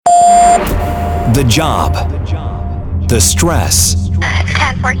The job. The stress.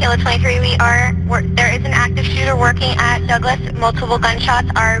 10-4 Kilo 23, there is an active shooter working at Douglas. Multiple gunshots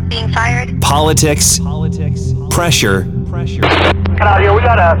are being fired. Politics. Pressure. Get out here. We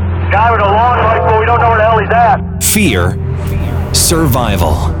got a guy with a long rifle. We don't know where the hell he's at. Fear.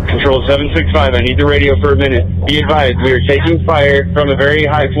 Survival. Control 765, I need the radio for a minute. Be advised, we are taking fire from a very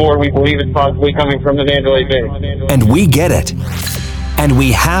high floor. We believe it's possibly coming from the Mandalay Bay. And we get it. And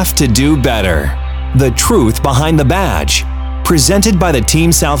we have to do better. The truth behind the badge. Presented by the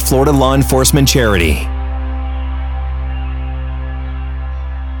Team South Florida Law Enforcement Charity.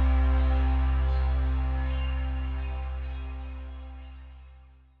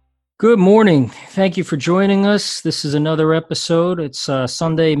 Good morning. Thank you for joining us. This is another episode. It's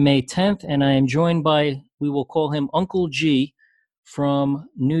Sunday, May 10th, and I am joined by, we will call him Uncle G from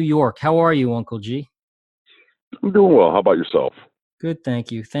New York. How are you, Uncle G? I'm doing well. How about yourself? Good,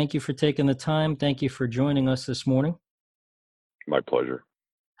 thank you. Thank you for taking the time. Thank you for joining us this morning. My pleasure.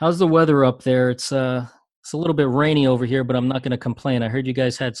 How's the weather up there? It's a little bit rainy over here, but I'm not going to complain. I heard you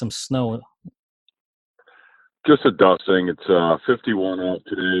guys had some snow. Just a dusting. It's 51 out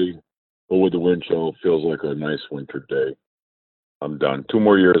today. But with the wind chill, it feels like a nice winter day. I'm done. 2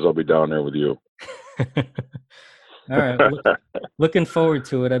 more years, I'll be down there with you. All right. Looking forward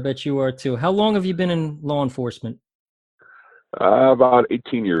to it. I bet you are too. How long have you been in law enforcement? About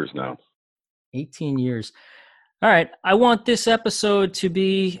 18 years now. 18 years. All right. I want this episode to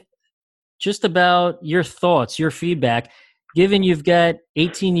be just about your thoughts, your feedback. Given you've got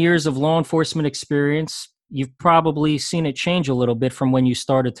 18 years of law enforcement experience, you've probably seen it change a little bit from when you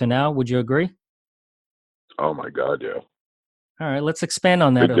started to now. Would you agree? Oh my God, yeah. All right, let's expand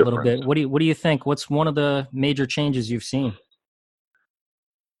on that Big a little difference. bit. What do you think? What's one of the major changes you've seen?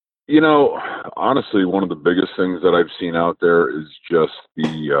 You know, honestly, one of the biggest things that I've seen out there is just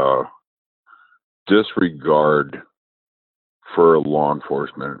the disregard for law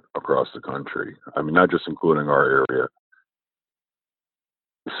enforcement across the country. I mean, not just including our area.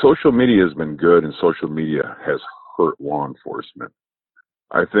 Social media has been good, and social media has hurt law enforcement.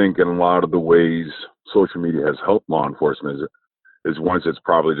 I think in a lot of the ways social media has helped law enforcement is once it's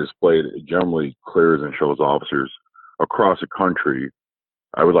probably displayed, it generally clears and shows officers across the country,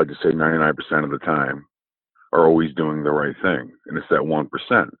 I would like to say 99% of the time, are always doing the right thing. And it's that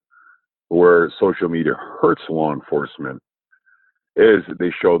 1%. Where social media hurts law enforcement is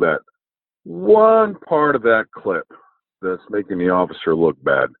they show that one part of that clip that's making the officer look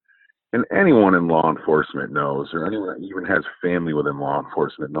bad. And anyone in law enforcement knows, or anyone that even has family within law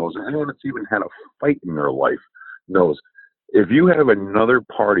enforcement knows, or anyone that's even had a fight in their life knows, if you have another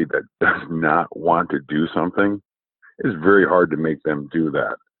party that does not want to do something, it's very hard to make them do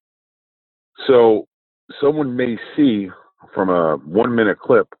that. So someone may see from a 1-minute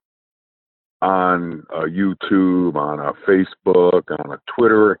clip on a YouTube, on a Facebook, on a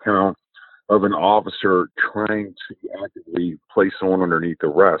Twitter account of an officer trying to actively place someone underneath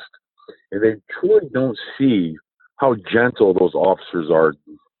arrest, and they truly don't see how gentle those officers are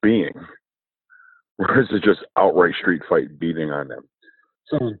being, whereas it's just outright street fight beating on them.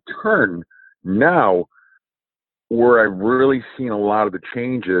 So in turn, now where I've really seen a lot of the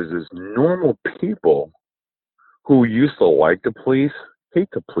changes is normal people who used to like the police, hate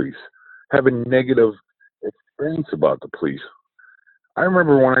the police, have a negative experience about the police. I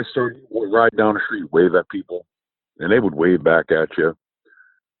remember when I started to ride down the street, wave at people, and they would wave back at you.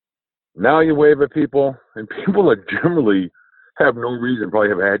 Now you wave at people, and people that generally have no reason, probably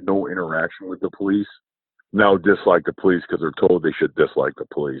have had no interaction with the police, now dislike the police because they're told they should dislike the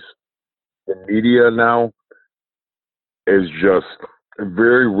police. The media now is just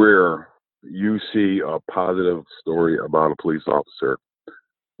very rare. You see a positive story about a police officer.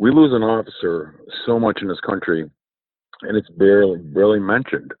 We lose an officer so much in this country, and it's barely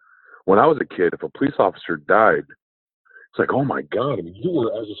mentioned. When I was a kid, if a police officer died, it's like, oh my God, I mean, you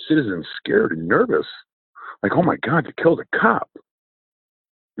were, as a citizen, scared and nervous. Like, oh my God, you killed a cop.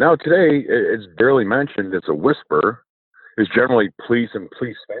 Now today, it's barely mentioned. It's a whisper. It's generally police and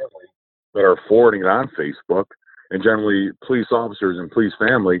police family that are forwarding it on Facebook, and generally police officers and police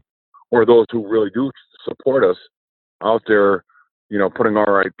family, or those who really do support us, out there, you know, putting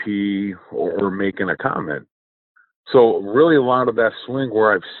RIP or making a comment. So really a lot of that swing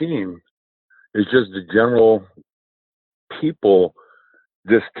where I've seen is just the general people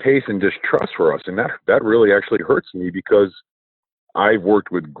distaste and distrust for us. And that really actually hurts me because I've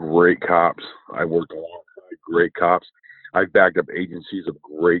worked with great cops. I worked alongside great cops. I've backed up agencies of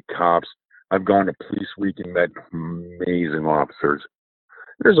great cops. I've gone to police week and met amazing officers.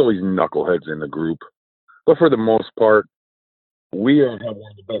 There's always knuckleheads in the group. But for the most part, we have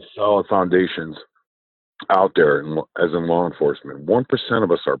one of the best solid foundations out there as in law enforcement. 1%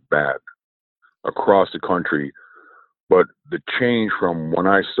 of us are bad across the country, but the change from when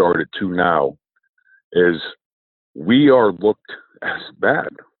I started to now is we are looked as bad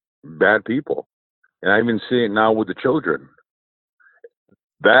people. And I even see it now with the children.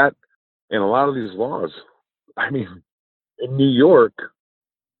 That and a lot of these laws, I mean, in New York,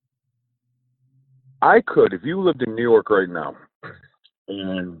 I could, if you lived in New York right now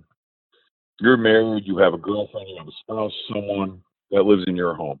and you're married, you have a girlfriend, you have a spouse, someone that lives in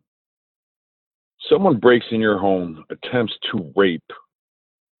your home. Someone breaks in your home, attempts to rape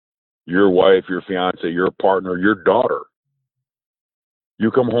your wife, your fiance, your partner, your daughter. You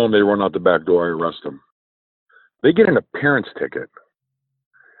come home, they run out the back door and arrest them. They get an appearance ticket.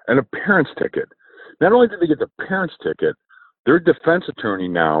 An appearance ticket. Not only do they get the appearance ticket, their defense attorney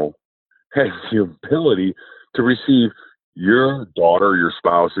now has the ability to receive your daughter, your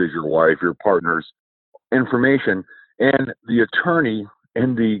spouse's, your wife, your partner's information, and the attorney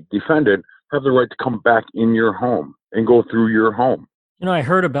and the defendant have the right to come back in your home and go through your home. You know, I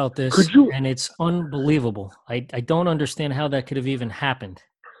heard about this, and it's unbelievable. I don't understand how that could have even happened.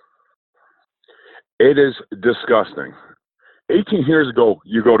 It is disgusting. 18 years ago,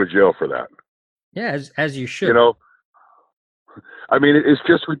 you go to jail for that. Yeah, as you should. You know, I mean, it's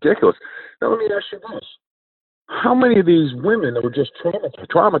just ridiculous. Now, let me ask you this. How many of these women that were just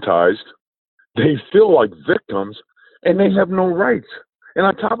traumatized, they feel like victims, and they have no rights? And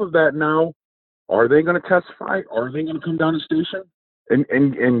on top of that now, are they going to testify? Are they going to come down to the station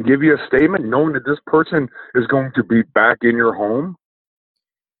and give you a statement knowing that this person is going to be back in your home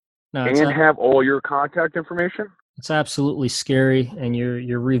and have all your contact information? It's absolutely scary, and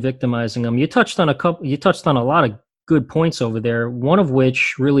you're re-victimizing them. You touched on a lot of good points over there, one of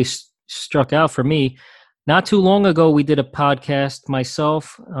which really struck out for me. Not too long ago, we did a podcast,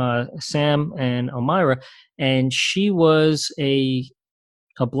 myself, Sam, and Elmira, and she was a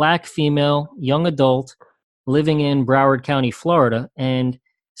black female, young adult, living in Broward County, Florida, and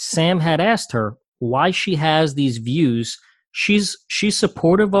Sam had asked her why she has these views. She's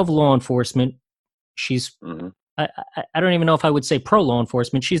supportive of law enforcement. She's I don't even know if I would say pro-law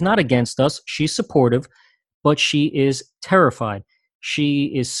enforcement. She's not against us. She's supportive, but she is terrified.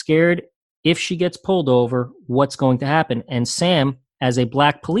 She is scared if she gets pulled over, what's going to happen. And Sam, as a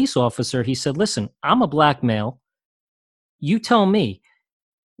black police officer, he said, listen, I'm a black male. You tell me,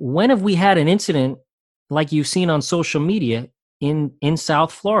 when have we had an incident like you've seen on social media in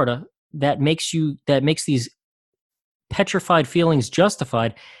South Florida that makes these petrified feelings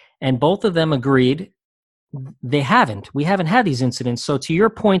justified? And both of them agreed we haven't had these incidents. So to your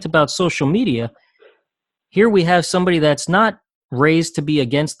point about social media, here we have somebody that's not raised to be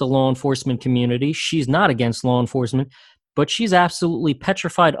against the law enforcement community. She's not against law enforcement, but she's absolutely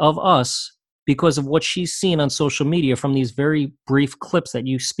petrified of us because of what she's seen on social media from these very brief clips that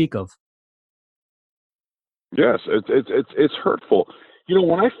you speak of. Yes, it's hurtful. You know,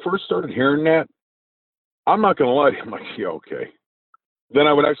 when I first started hearing that, I'm not going to lie to you, I'm like, yeah, okay. Then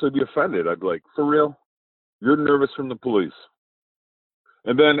I would actually be offended. I'd be like, for real? You're nervous from the police.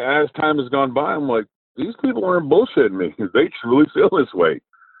 And then as time has gone by, I'm like, these people aren't bullshitting me. They truly feel this way.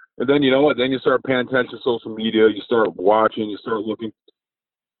 And then, you know what? Then you start paying attention to social media. You start watching. You start looking.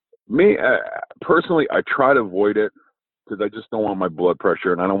 Me, personally, I try to avoid it because I just don't want my blood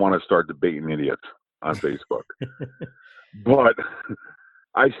pressure, and I don't want to start debating idiots on Facebook. But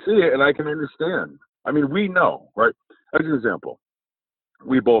I see it, and I can understand. I mean, we know, right? As an example,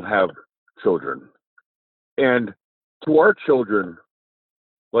 we both have children. And to our children,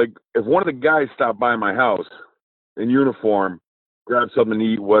 like, if one of the guys stopped by my house in uniform, grabbed something to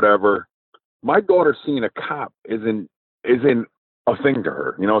eat, whatever, my daughter seeing a cop isn't a thing to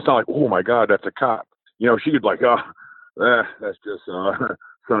her. You know, it's not like, oh my God, that's a cop. You know, she could like, that's just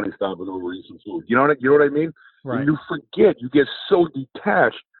Sonny stopping over eating some food. You know what I mean? Right. And you forget. You get so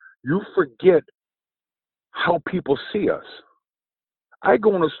detached. You forget how people see us. I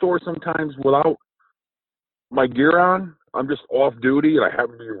go in a store sometimes without my gear on. I'm just off duty, and I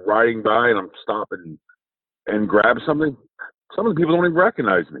happen to be riding by, and I'm stopping and grab something. Some of the people don't even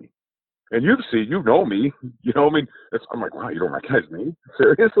recognize me. And you know me. You know, I mean, I'm like, wow, you don't recognize me?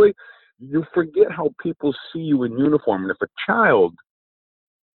 Seriously? You forget how people see you in uniform. And if a child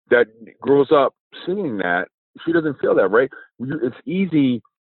that grows up seeing that, she doesn't feel that, right? It's easy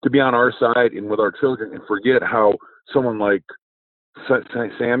to be on our side and with our children and forget how someone like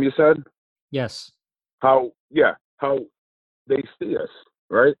Sam, you said? Yes. How they see us,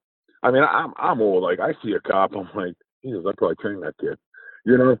 right? I mean, I'm old. Like, I see a cop, I'm like, Jesus, I probably trained that kid,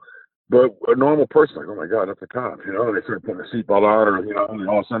 you know? But a normal person, like, oh my God, that's a cop, you know, and they start putting a seatbelt on, or, you know, and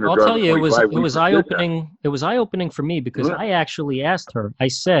all of a sudden I'll they're tell driving you, 25. it was eye opening. It was eye opening for me because Yeah. I actually asked her. I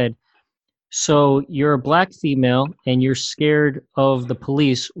said, "So you're a black female and you're scared of the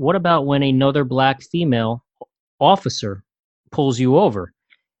police. What about when another black female officer pulls you over?"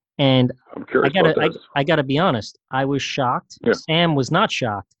 And I'm curious about this. I gotta be honest. I was shocked. Yeah. Sam was not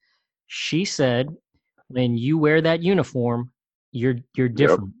shocked. She said, "When you wear that uniform, you're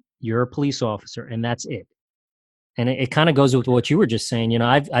different. You're a police officer, and that's it." And it kind of goes with what you were just saying. You know,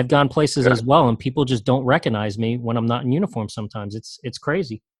 I've gone places as well, and people just don't recognize me when I'm not in uniform. Sometimes it's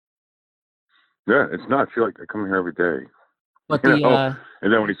crazy. Yeah, it's nuts. You're like, I come here every day. But You know?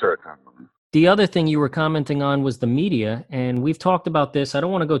 And then when you start talking, the other thing you were commenting on was the media, and we've talked about this. I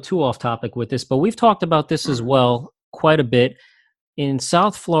don't want to go too off topic with this, but we've talked about this as well quite a bit in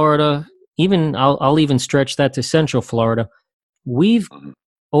South Florida. Even I'll even stretch that to Central Florida. We've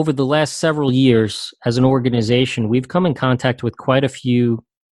over the last several years, as an organization, we've come in contact with quite a few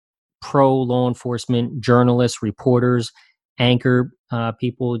pro law enforcement journalists, reporters, anchor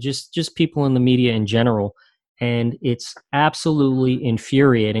people, just people in the media in general. And it's absolutely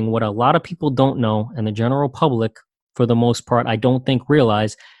infuriating what a lot of people don't know, and the general public, for the most part, I don't think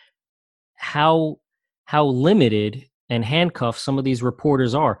realize how limited and handcuffed some of these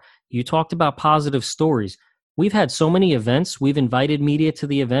reporters are. You talked about positive stories. We've had so many events. We've invited media to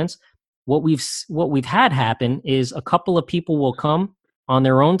the events. What we've had happen is a couple of people will come on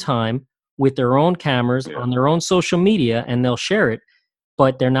their own time with their own cameras on their own social media, and they'll share it,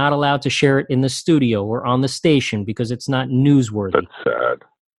 but they're not allowed to share it in the studio or on the station because it's not newsworthy. that's sad.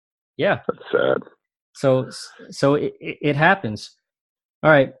 Yeah. That's sad. So it happens.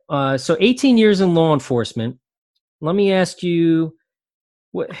 All right. So 18 years in law enforcement. Let me ask you,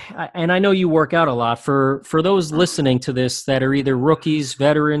 and I know you work out a lot. For those listening to this that are either rookies,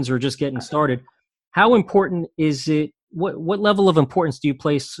 veterans, or just getting started, how important is it? What level of importance do you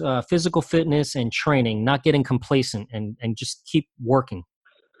place physical fitness and training, not getting complacent and just keep working?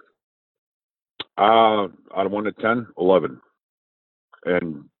 Out of 1 to 10, 11.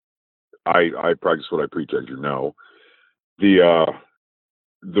 And I practice what I preach, as you know. The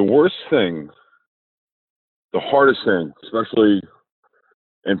worst thing, the hardest thing, especially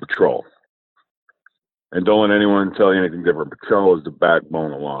in patrol, and don't let anyone tell you anything different, patrol is the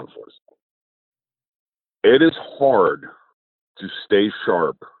backbone of law enforcement. It is hard to stay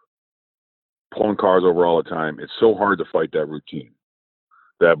sharp, pulling cars over all the time. It's so hard to fight that routine,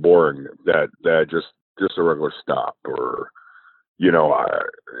 that boring, that just a regular stop, or, you know,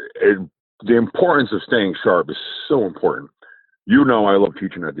 the importance of staying sharp is so important. You know, I love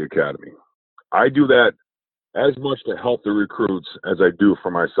teaching at the academy. I do that as much to help the recruits as I do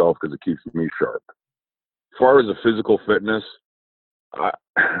for myself because it keeps me sharp. As far as the physical fitness,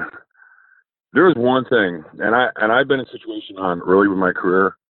 there's one thing, and I've been in a situation on early with my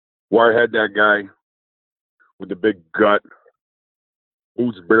career where I had that guy with the big gut,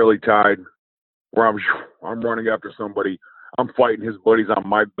 boots barely tied, where I'm running after somebody, I'm fighting his buddies on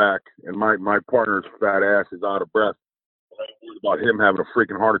my back, and my partner's fat ass is out of breath. I'm worried about him having a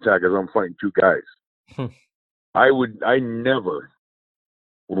freaking heart attack as I'm fighting two guys. I never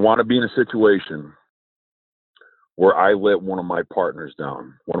would want to be in a situation where I let one of my partners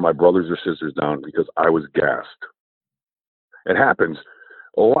down, one of my brothers or sisters down, because I was gassed. It happens.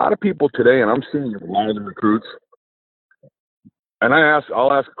 A lot of people today, and I'm seeing a lot of the recruits, and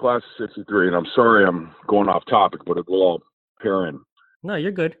I'll ask a class of 63, and I'm sorry I'm going off topic, but it will all pair in. No,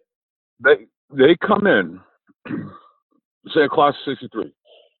 you're good. They come in, say a class of 63,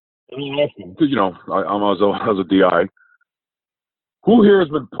 and I ask them, because, you know, I was a DI, who here has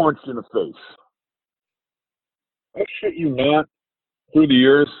been punched in the face? I shit you not, through the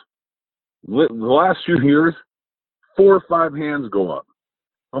years, the last few years, 4 or 5 hands go up.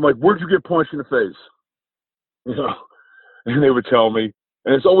 I'm like, where'd you get punched in the face? You know, and they would tell me,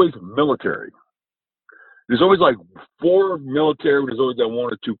 and it's always military. There's always like 4 military. There's always that 1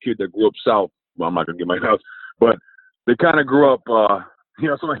 or 2 kid that grew up south. Well, I'm not gonna get my house, but they kind of grew up. You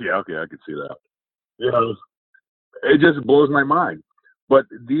know, so I'm like, yeah, okay, I can see that. You know, it just blows my mind. But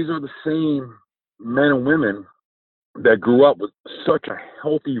these are the same men and women that grew up with such a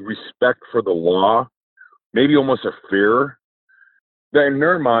healthy respect for the law, maybe almost a fear, that in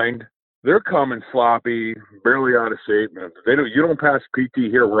their mind, they're coming sloppy, barely out of shape. And if you don't pass PT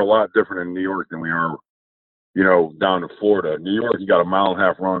here, we're a lot different in New York than we are, you know, down in Florida. New York, you got a 1.5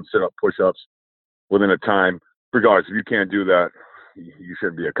 mile run, sit up, push ups within a time. Regardless, if you can't do that, you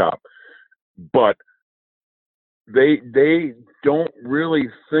shouldn't be a cop. But they don't really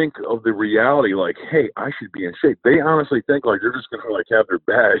think of the reality like, hey, I should be in shape. They honestly think like they're just gonna like have their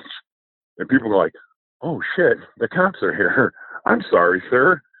badge And people are like, oh, shit, the cops are here. I'm sorry,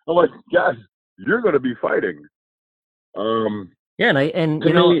 sir. I'm like, guys, you're going to be fighting. Yeah, and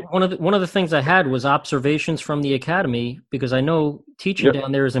you know, one of the things I had was observations from the academy, because I know teaching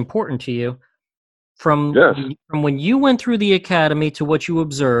down there is important to you. From when you went through the academy to what you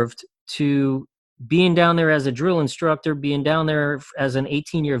observed to being down there as a drill instructor, being down there as an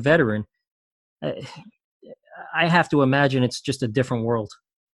 18-year veteran, I have to imagine it's just a different world.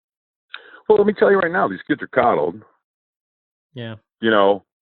 Well, let me tell you right now, these kids are coddled. Yeah. You know,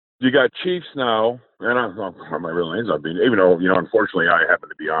 you got chiefs now, and I don't know what my real name's up being, even though, you know, unfortunately, I happen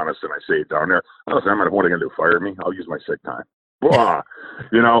to be honest and I say it down there. Honestly, what are they going to do, fire me? I'll use my sick time.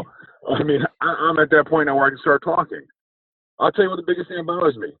 You know, I mean, I'm at that point now where I can start talking. I'll tell you what the biggest thing that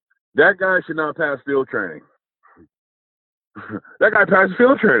bothers me. That guy should not pass field training. That guy passed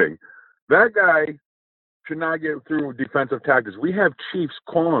field training. That guy should not get through defensive tactics. We have chiefs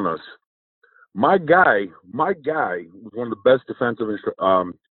calling us. My guy was one of the best defensive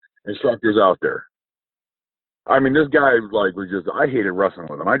instructors out there. I mean, this guy I hated wrestling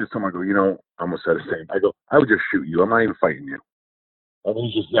with him. I just told him, I go, you know, I almost said the same. I go, I would just shoot you. I'm not even fighting you. I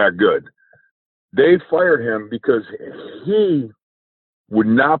mean, he's just that good. They fired him because he would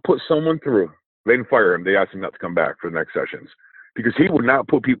not put someone through. They didn't fire him. They asked him not to come back for the next sessions because he would not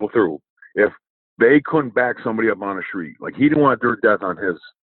put people through if they couldn't back somebody up on the street. Like, he didn't want their death on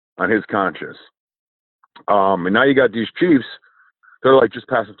his conscience. And now you got these chiefs. They're like, just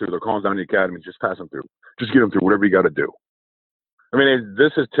pass them through. They're calling down the academy. Just pass them through. Just get them through. Whatever you got to do. I mean,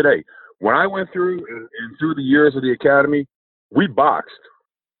 this is today. When I went through and through the years of the academy, we boxed.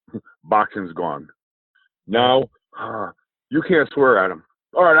 Boxing's gone. Now, you can't swear at him.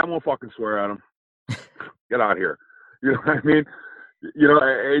 All right, I won't fucking swear at him. Get out of here. You know what I mean? You know,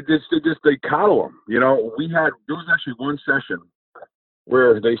 they coddle him. You know, there was actually one session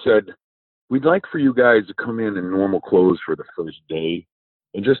where they said, we'd like for you guys to come in normal clothes for the first day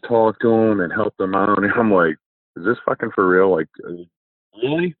and just talk to them and help them out. And I'm like, is this fucking for real? Like,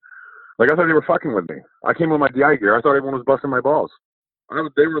 really? Like, I thought they were fucking with me. I came with my DI gear. I thought everyone was busting my balls.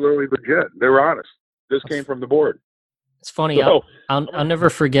 They were literally legit. They were honest. This came from the board. It's funny. So, I'll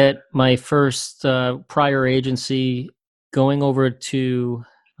never forget my first prior agency going over to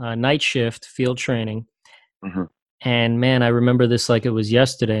night shift field training. Mm-hmm. And man, I remember this like it was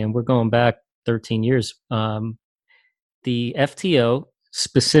yesterday, and we're going back 13 years. The FTO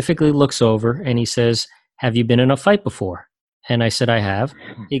specifically looks over and he says, have you been in a fight before? And I said, I have.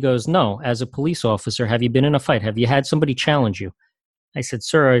 He goes, no, as a police officer, have you been in a fight? Have you had somebody challenge you? I said,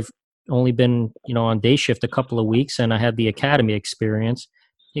 sir, I've only been, on day shift a couple of weeks and I had the academy experience.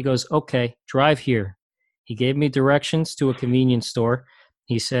 He goes, okay, drive here. He gave me directions to a convenience store.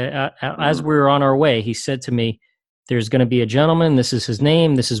 He said, as we were on our way, he said to me, there's going to be a gentleman. This is his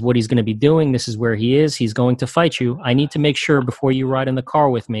name. This is what he's going to be doing. This is where he is. He's going to fight you. I need to make sure before you ride in the car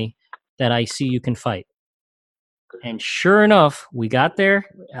with me that I see you can fight. And sure enough, we got there.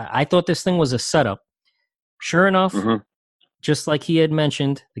 I thought this thing was a setup. Sure enough, just like he had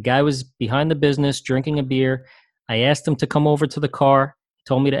mentioned, the guy was behind the business drinking a beer. I asked him to come over to the car. He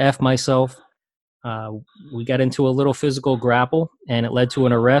told me to F myself. We got into a little physical grapple, and it led to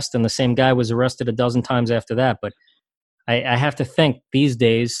an arrest, and the same guy was arrested a dozen times after that. But I have to think these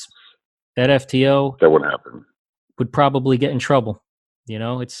days that FTO that would happen. Would probably get in trouble.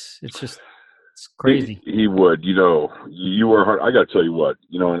 It's crazy. He would. You were hard. I got to tell you what.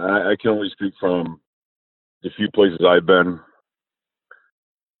 And I can only speak from the few places I've been.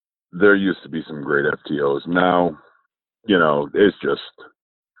 There used to be some great FTOs. Now, it's just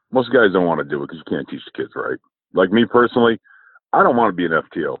most guys don't want to do it because you can't teach the kids right. Like me personally, I don't want to be an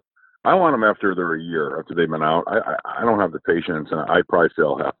FTO. I want them after they're a year, after they've been out. I don't have the patience, and I probably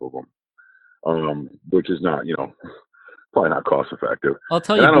fail half of them, which is not, probably not cost effective. I'll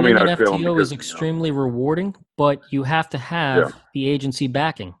tell you, being an FTO is extremely rewarding, but you have to have the agency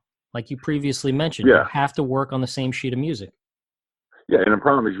backing. Like you previously mentioned, you have to work on the same sheet of music. Yeah, and the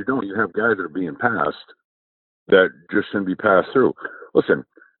problem is you have guys that are being passed that just shouldn't be passed through. Listen,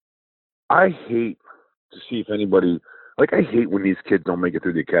 I hate to see if anybody, I hate when these kids don't make it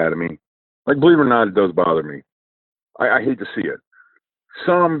through the academy. Like, believe it or not, it does bother me. I hate to see it.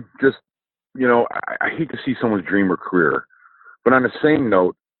 Some just, I hate to see someone's dream or career. But on the same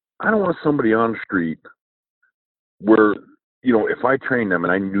note, I don't want somebody on the street where, if I trained them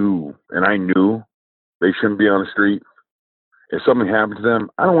and I knew they shouldn't be on the street, if something happened to them,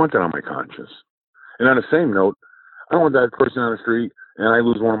 I don't want that on my conscience. And on the same note, I don't want that person on the street and I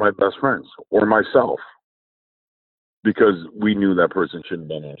lose one of my best friends or myself because we knew that person shouldn't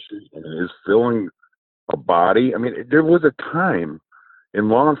have been on the street. I mean, is filling a body. I mean, there was a time, in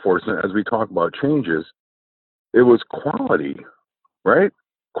law enforcement, as we talk about changes, it was quality, right?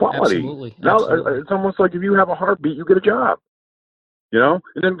 Quality. Absolutely. Now Absolutely. it's almost like if you have a heartbeat, you get a job. And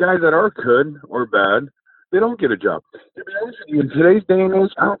then guys that are good or bad, they don't get a job. To be honest with you, in today's day and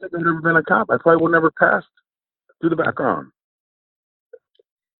age, I don't think I've ever been a cop. I probably would never pass through the background.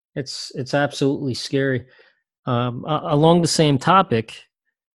 It's absolutely scary. Along the same topic,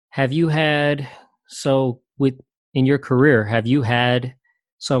 have you had in your career, have you had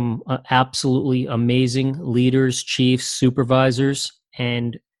some absolutely amazing leaders, chiefs, supervisors,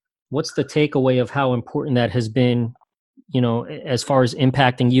 and what's the takeaway of how important that has been, as far as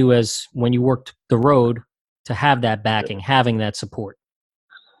impacting you as when you worked the road to have that backing, having that support?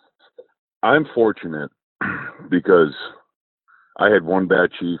 I'm fortunate because I had one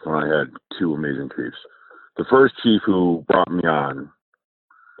bad chief and I had two amazing chiefs. The first chief who brought me on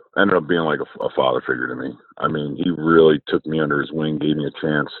ended up being like a father figure to me. I mean, he really took me under his wing, gave me a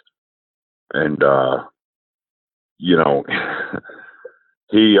chance. And, he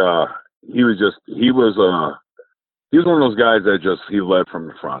was one of those guys that he led from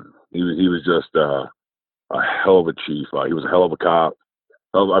the front. He was just a hell of a chief. He was a hell of a cop.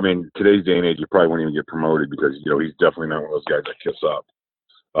 I mean, today's day and age, you probably wouldn't even get promoted because, he's definitely not one of those guys that kiss up.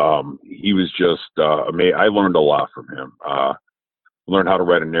 He was just amazing. I learned a lot from him. Learned how to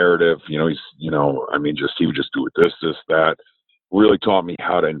write a narrative. He would just do it this, that. Really taught me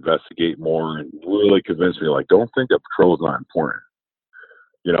how to investigate more and really convinced me, like, don't think that patrol is not important.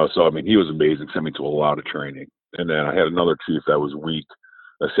 So, I mean, he was amazing, sent me to a lot of training. And then I had another chief that was weak.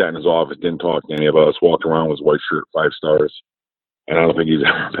 I sat in his office, didn't talk to any of us, walked around with his white shirt, 5 stars. And I don't think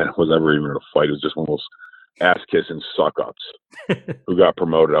was ever even in a fight. It was just one of those ass-kissing suck-ups who got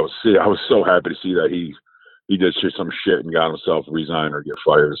promoted. I was so happy to see that he did some shit and got himself resigned or get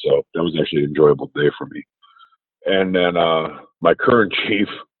fired. So that was actually an enjoyable day for me. And then my current chief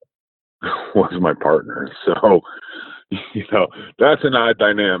was my partner. So, that's an odd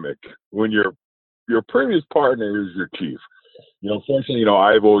dynamic when your previous partner is your chief. Fortunately,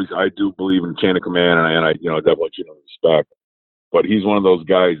 I do believe in chain of command, and I definitely respect. But he's one of those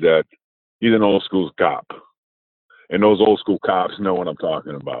guys that he's an old school cop, and those old school cops know what I'm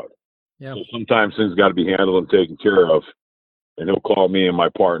talking about. Yeah. So sometimes things got to be handled and taken care of, and he'll call me and my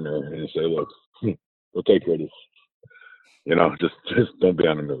partner and say, "Look, we'll take care of this. Just don't be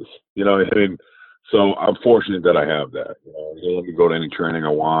on the news." I mean, so I'm fortunate that I have that. He'll let me go to any training I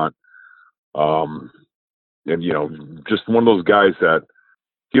want. And just one of those guys that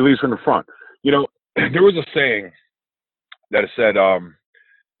he leads from the front. There was a saying that said,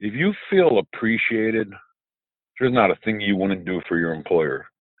 if you feel appreciated, there's not a thing you wouldn't do for your employer.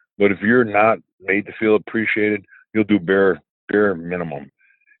 But if you're not made to feel appreciated, you'll do bare minimum.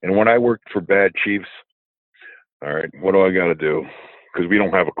 And when I worked for bad chiefs, all right, what do I got to do? Because we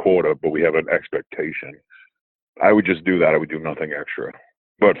don't have a quota, but we have an expectation. I would just do that. I would do nothing extra.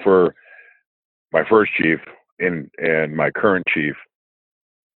 But for my first chief and my current chief,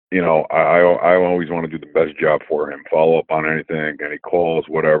 I always want to do the best job for him, follow up on anything, any calls,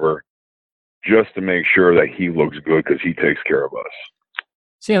 whatever, just to make sure that he looks good because he takes care of us.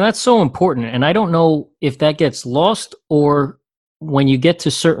 See, that's so important. And I don't know if that gets lost or when you get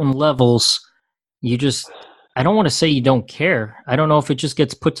to certain levels, I don't want to say you don't care. I don't know if it just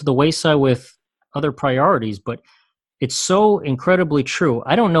gets put to the wayside with other priorities, but it's so incredibly true.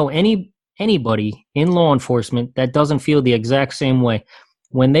 I don't know anybody in law enforcement that doesn't feel the exact same way.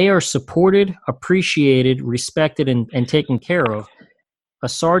 When they are supported, appreciated, respected, and taken care of, a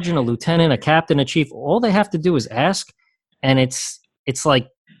sergeant, a lieutenant, a captain, a chief, all they have to do is ask, and it's like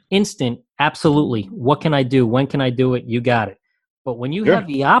instant, absolutely. What can I do? When can I do it? You got it. But when you have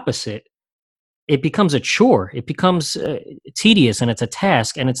the opposite, it becomes a chore. It becomes tedious, and it's a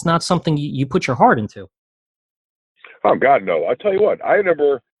task, and it's not something you put your heart into. Oh, God, no. I'll tell you what. I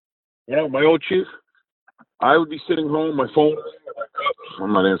remember, my old chief, I would be sitting home, my phone,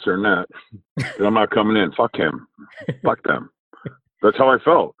 I'm not answering that. I'm not coming in. Fuck him. Fuck them. That's how I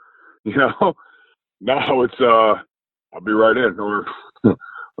felt. Now it's, I'll be right in. Or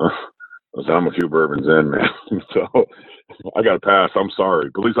I'm a few bourbons in, man. So I got to pass. I'm sorry.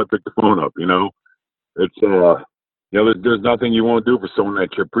 But at least I picked the phone up, It's, there's nothing you won't do for someone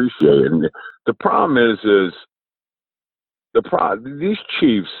that you appreciate. And the problem is these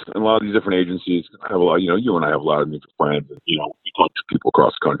chiefs and a lot of these different agencies have a lot, you and I have a lot of mutual friends, and, we talk to people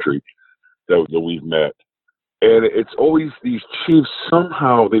across the country that we've met. And it's always these chiefs,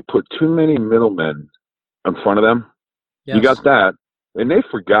 somehow they put too many middlemen in front of them. Yes. You got that, and they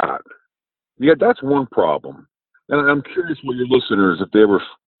forgot. That's one problem. And I'm curious what your listeners, if they ever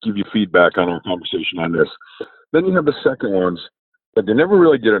give you feedback on our conversation on this. Then you have the second ones but they never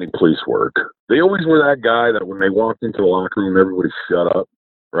really did any police work. They always were that guy that when they walked into the locker room, everybody shut up,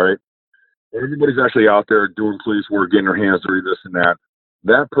 right? Everybody's actually out there doing police work, getting their hands dirty, this and that.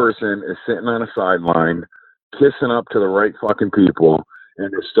 That person is sitting on a sideline, kissing up to the right fucking people,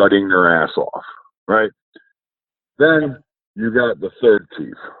 and they're studying their ass off, right? Then you got the third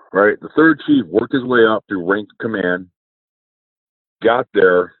chief, right? The third chief worked his way up through rank command, got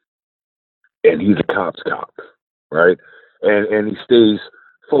there, and he's a cop's cop, right? And he stays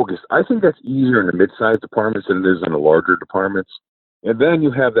focused. I think that's easier in the mid-sized departments than it is in the larger departments. And then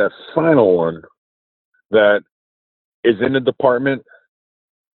you have that final one that is in the department,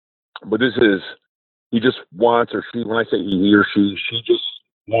 but this is, he just wants, or she, when I say he or she just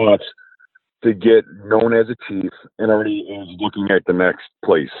wants to get known as a chief and already is looking at the next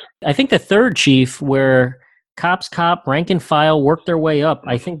place. I think the third chief, where cops, rank and file, work their way up,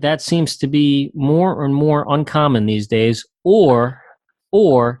 I think that seems to be more and more uncommon these days. Or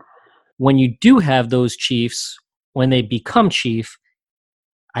when you do have those chiefs, when they become chief,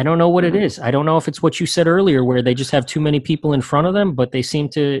 I don't know what it is. I don't know if it's what you said earlier, where they just have too many people in front of them, but they seem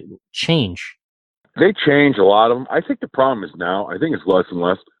to change. They change, a lot of them. I think the problem is now, I think it's less and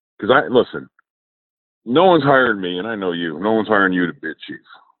less, because listen, no one's hiring me, and I know you. No one's hiring you to be a chief,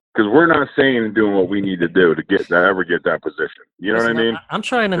 because we're not saying and doing what we need to do to ever get that position. You know what I mean? I'm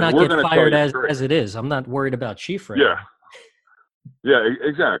trying to not get fired as it is. I'm not worried about chief right now. Yeah,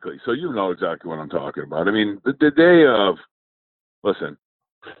 exactly. So you know exactly what I'm talking about. I mean, the day of, listen,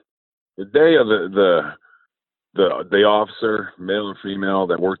 the day of the officer, male and female,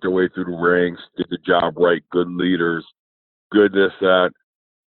 that worked their way through the ranks, did the job right, good leaders, good this, that,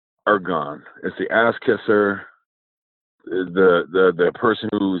 are gone. It's the ass kisser, the person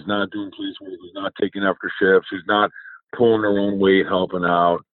who's not doing police work, who's not taking after shifts, who's not pulling their own weight, helping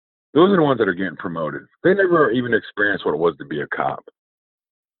out. Those are the ones that are getting promoted. They never even experienced what it was to be a cop.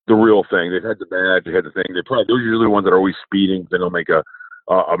 The real thing. They've had the badge, they had the thing. Those are usually the ones that are always speeding. They don't make a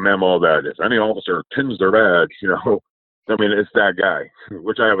memo that if any officer pins their badge, you know, I mean, it's that guy,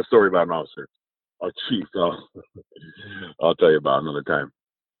 which I have a story about an officer, a chief. I'll tell you about another time.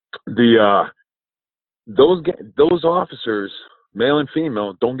 Those officers, male and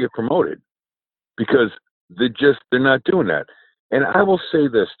female, don't get promoted because they're not doing that. And I will say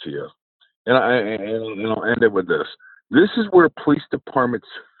this to you, and I'll end it with this. This is where police departments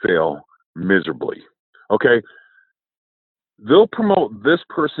fail miserably. Okay? They'll promote this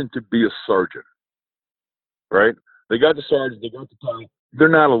person to be a sergeant, right? They got the sergeant, they got the title. They're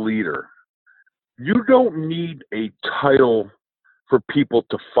not a leader. You don't need a title for people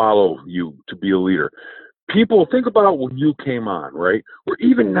to follow you to be a leader. People, think about when you came on, right? Or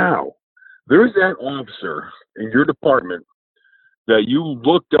even now, there's that officer in your department that you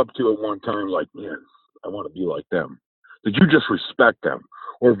looked up to at one time like, man, I want to be like them. That you just respect them.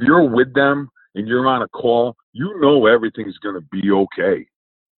 Or if you're with them and you're on a call, you know everything's going to be okay,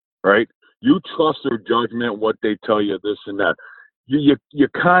 right? You trust their judgment, what they tell you, this and that. You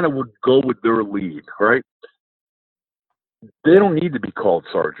kind of would go with their lead, right? They don't need to be called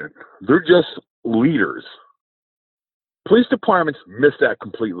sergeant. They're just leaders. Police departments miss that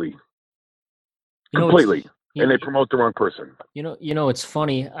completely. Completely. And they promote the wrong person. You know, it's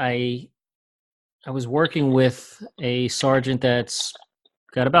funny. I was working with a sergeant that's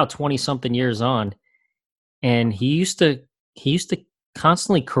got about 20-something years on, and he used to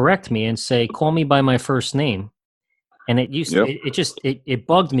constantly correct me and say, "Call me by my first name." And it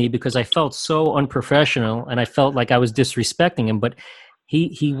bugged me because I felt so unprofessional and I felt like I was disrespecting him. But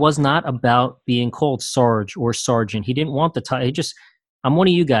he was not about being called Sarge or Sergeant. He didn't want the title. I'm one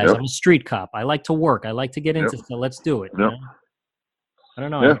of you guys. Yep. I'm a street cop. I like to work. I like to get into stuff. Let's do it. Yep. You know? I don't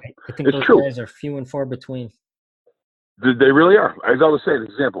know. Yeah. I think those guys are few and far between. They really are. As I was saying,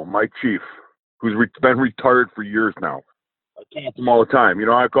 example, my chief, who's been retired for years now. I talk to him all the time. You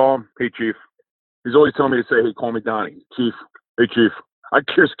know, I call him, "Hey, Chief." He's always telling me to say, "Hey, call me Donnie." "Chief." "Hey, Chief." I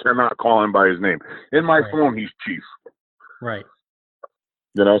just cannot call him by his name. In my phone, he's Chief. Right.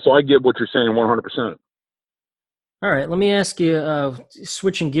 You know, so I get what you're saying 100%. All right, let me ask you,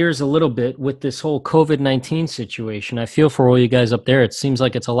 switching gears a little bit with this whole COVID-19 situation. I feel for all you guys up there. It seems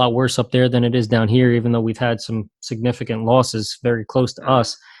like it's a lot worse up there than it is down here, even though we've had some significant losses very close to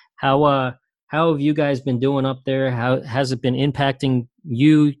us. How have you guys been doing up there? How has it been impacting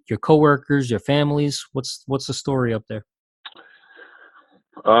you, your coworkers, your families? What's the story up there?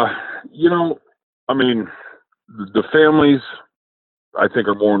 You know, I mean, the families, I think,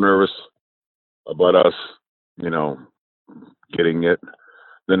 are more nervous about us, you know, getting it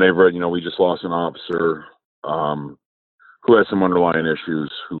than they've read. You know, we just lost an officer who had some underlying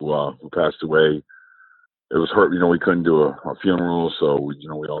issues who passed away it was hurt. We couldn't do a funeral, so we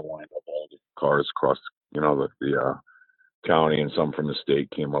all lined up all the cars across, the county, and some from the state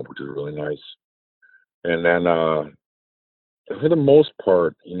came up, which was really nice. And then, for the most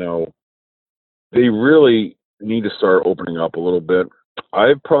part, they really need to start opening up a little bit.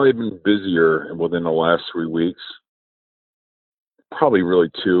 I've probably been busier within the last 3 weeks, probably really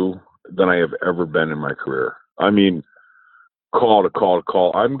 2, than I have ever been in my career. I mean, call to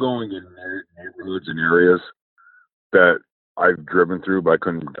call. I'm going in neighborhoods and areas that I've driven through, but I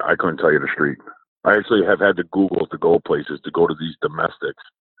couldn't tell you the street. I actually have had to Google to go places, to go to these domestics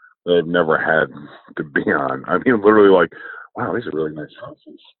that I've never had to be on. I mean, literally like, wow, these are really nice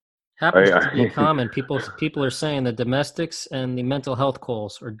houses. Happens to be common. People are saying the domestics and the mental health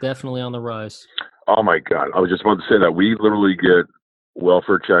calls are definitely on the rise. Oh my God. I was just about to say that. We literally get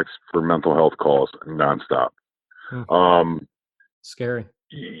welfare checks for mental health calls nonstop. Scary.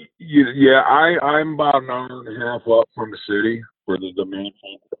 Yeah, I'm about an hour and a half up from the city for the main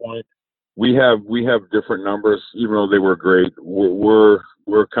point. We have different numbers, even though they were great. We're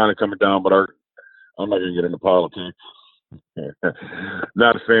kind of coming down, but I'm not going to get into politics.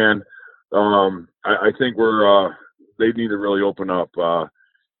 Not a fan. I think they need to really open up. As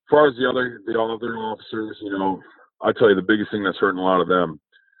far as the other officers, I tell you, the biggest thing that's hurting a lot of them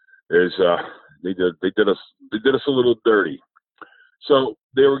is they did us a little dirty. So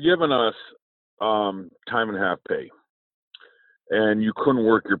they were giving us time and a half pay, and you couldn't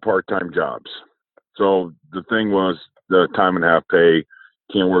work your part-time jobs. So the thing was, the time and a half pay,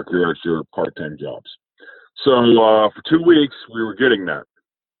 can't work your part-time jobs. So for 2 weeks we were getting that,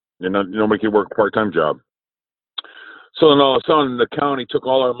 and nobody could work a part-time job. So then all of a sudden the county took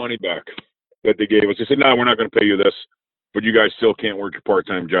all our money back that they gave us. They said, "No, we're not going to pay you this, but you guys still can't work your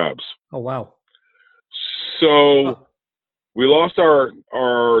part-time jobs." Oh wow! So we lost our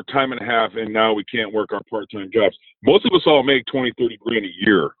time and a half, and now we can't work our part-time jobs. Most of us all make 20, 30 grand a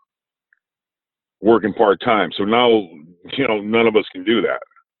year working part-time. So now, none of us can do that.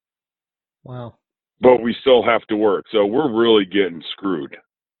 Wow. But we still have to work. So we're really getting screwed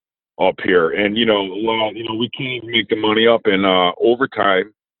up here. And, we can't even make the money up in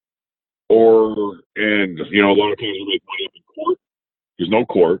overtime a lot of times we make money up in court. There's no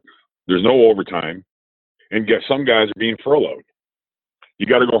court. There's no overtime. And some guys are being furloughed. You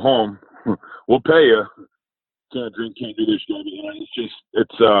got to go home. We'll pay you. Can't drink, can't do this.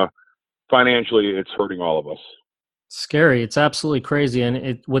 It's financially, it's hurting all of us. Scary. It's absolutely crazy.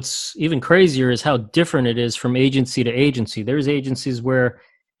 And what's even crazier is how different it is from agency to agency. There's agencies where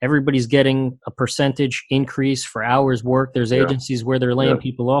everybody's getting a percentage increase for hours worked. There's agencies where they're laying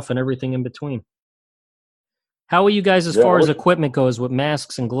people off and everything in between. How are you guys as far as equipment goes with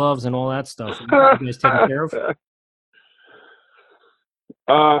masks and gloves and all that stuff? Are you guys taken care of?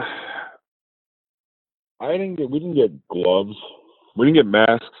 We didn't get gloves. We didn't get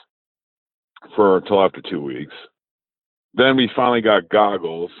masks until after 2 weeks. Then we finally got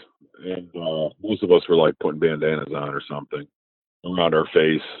goggles, and most of us were like putting bandanas on or something around our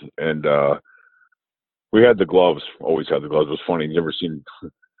face. And we had the gloves, always had the gloves. It was funny. You never seen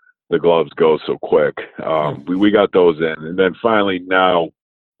the gloves go so quick. We got those in. And then finally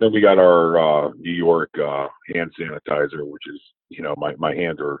then we got our New York hand sanitizer, which is, my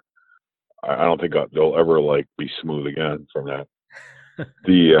hands are, I don't think they'll ever be smooth again from that.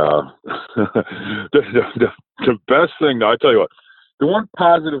 The best thing, I tell you what, the one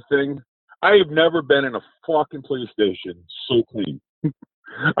positive thing, I have never been in a fucking police station so clean.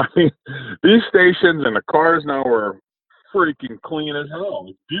 I mean, these stations and the cars now are freaking clean as hell.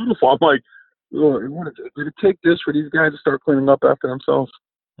 It's beautiful. I'm like, did it take this for these guys to start cleaning up after themselves?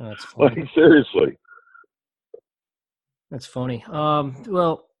 That's funny. Seriously. That's funny.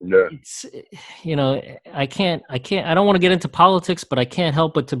 Well, yeah. It's, I don't want to get into politics, but I can't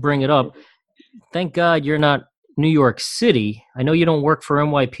help but to bring it up. Thank God you're not New York City. I know you don't work for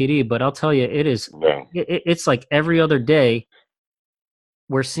NYPD, but I'll tell you, it is. Yeah. It's like every other day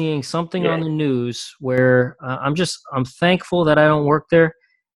we're seeing something on the news where I'm thankful that I don't work there,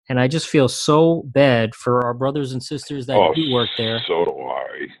 and I just feel so bad for our brothers and sisters that do work there. So do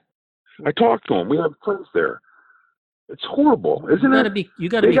I. I talk to them. We have friends there. It's horrible, isn't it? You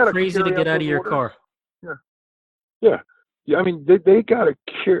got to be crazy to get out of your car. Yeah. I mean, they got to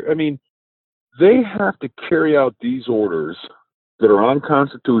carry. I mean, they have to carry out these orders that are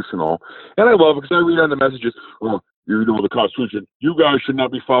unconstitutional. And I love it because I read on the messages, the Constitution, you guys should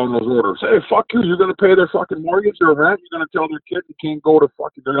not be following those orders. Hey, fuck you. You're going to pay their fucking mortgage, their rent. You're going to tell their kid they can't go to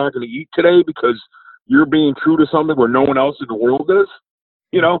they're not going to eat today because you're being true to something where no one else in the world is.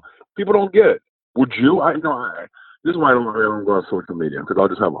 People don't get it. Would you? This is why I don't go on social media, because I'll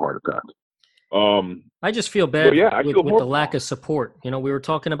just have a heart attack. I just feel bad yeah, I feel with the lack of support. You know, we were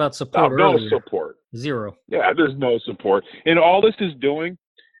talking about support no earlier. support. Zero. Yeah, there's no support. And all this is doing,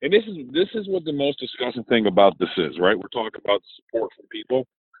 and this is what the most disgusting thing about this is, right? We're talking about support from people.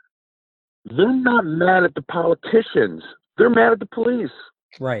 They're not mad at the politicians. They're mad at the police.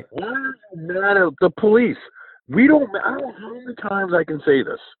 Right. Why are you mad at the police? I don't know how many times I can say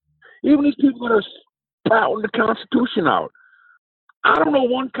this. Even these people that are spouting the Constitution out. I don't know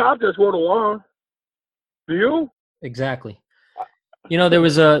one cop that's wrote a law. Do you? Exactly. You know, there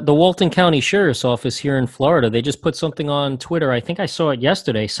was the Walton County Sheriff's Office here in Florida. They just put something on Twitter. I think I saw it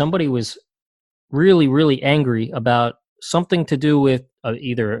yesterday. Somebody was really, really angry about something to do with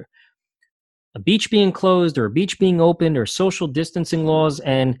either a beach being closed or a beach being opened or social distancing laws.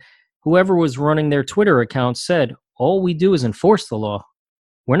 And whoever was running their Twitter account said, all we do is enforce the law.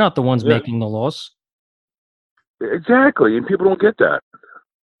 We're not the ones making the laws. Exactly. And people don't get that.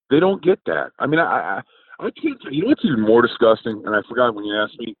 They don't get that. I mean, I can't tell you what's even more disgusting, and I forgot when you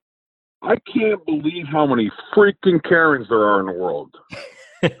asked me, I can't believe how many freaking Karens there are in the world.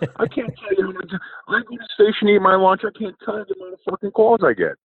 I can't tell you how many. I go to the station to eat my lunch. I can't tell you the amount of fucking calls I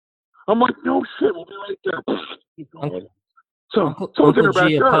get. I'm like, no shit, we'll be right there. Uncle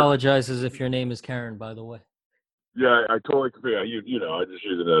G apologizes if your name is Karen, by the way. Yeah, I totally, yeah, you know, I just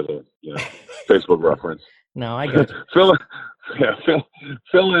use it as a Facebook reference. No, I got you.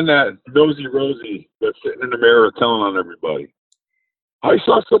 Fill in that nosy Rosie that's sitting in the mirror telling on everybody. I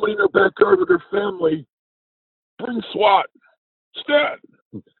saw somebody in their backyard with their family. Bring SWAT. Stat.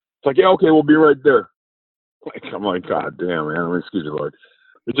 It's like, yeah, okay, we'll be right there. I'm like, God damn, man. Excuse me, Lord.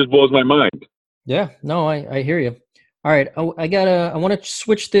 It just blows my mind. Yeah, no, I hear you. All right, I want to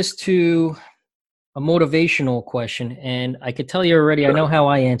switch this to a motivational question, and I could tell you already, I know how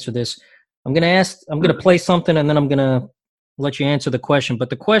I answer this. I'm going to play something, and then I'm going to let you answer the question.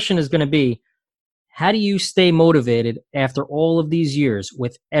 But the question is going to be, how do you stay motivated after all of these years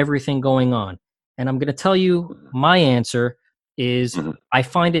with everything going on? And I'm going to tell you my answer is I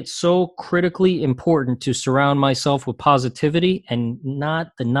find it so critically important to surround myself with positivity and not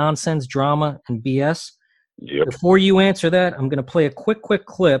the nonsense, drama, and BS. Yep. Before you answer that, I'm going to play a quick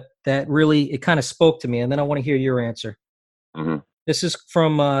clip that really, it kind of spoke to me, and then I want to hear your answer. Mm-hmm. This is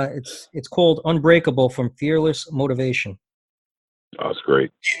from, it's called Unbreakable from Fearless Motivation. Oh, that's great.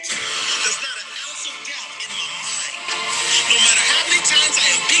 There's not an ounce of doubt in my mind. No matter how many times I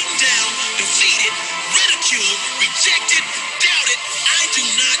am beaten down, defeated, ridiculed, rejected, doubted, I do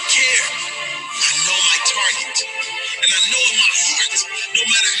not care. I know my target. And I know in my heart, no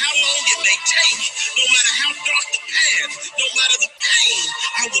matter how long it may take, no matter how dark the path, no matter the pain,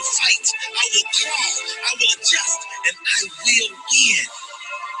 I will fight, I will crawl, I will adjust, and I will win.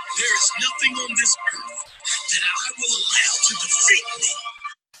 There is nothing on this earth that I will allow to defeat me.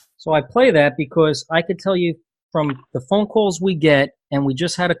 So I play that because I could tell you from the phone calls we get, and we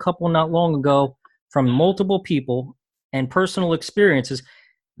just had a couple not long ago from multiple people and personal experiences,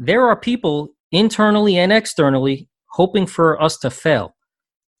 there are people internally and externally hoping for us to fail.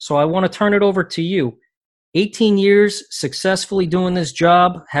 So I want to turn it over to you. 18 years successfully doing this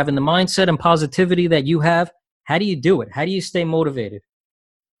job, having the mindset and positivity that you have. How do you do it? How do you stay motivated?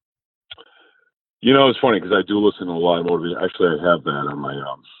 You know, it's funny because I do listen to a lot of motivation. Actually, I have that on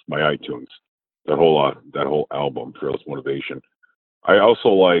my iTunes. That whole album, Fearless Motivation. I also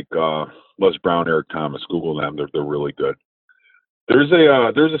like Les Brown, Eric Thomas. Google them; they're really good. There's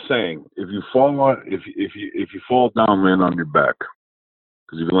a saying: if you fall down, land on your back.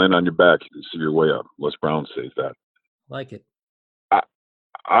 Because if you land on your back, you can see your way up. Les Brown says that. Like it.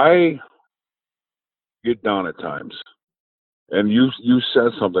 I get down at times, and you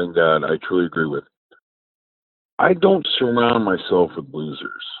said something that I truly agree with. I don't surround myself with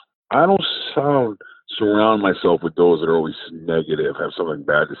losers. I don't surround myself with those that are always negative, have something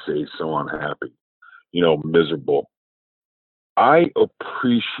bad to say, so unhappy, miserable. I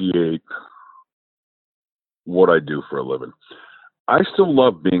appreciate what I do for a living. I still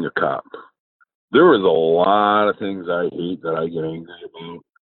love being a cop. There is a lot of things I hate that I get angry about,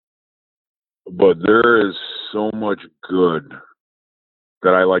 but there is so much good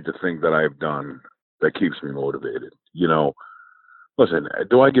that I like to think that I've done that keeps me motivated. Listen,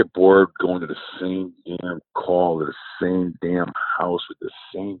 do I get bored going to the same damn call, to the same damn house with the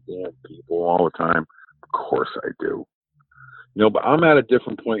same damn people all the time? Of course I do. But I'm at a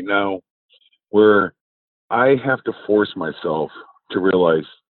different point now where I have to force myself to realize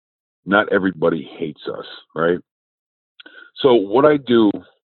not everybody hates us, right? So what I do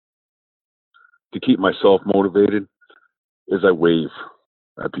to keep myself motivated is I wave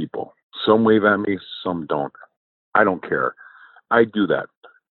at people. Some wave at me, some don't. I don't care. I do that.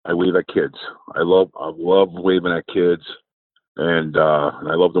 I wave at kids. I love waving at kids, and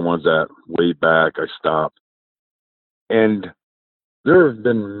I love the ones that wave back. I stop. And there have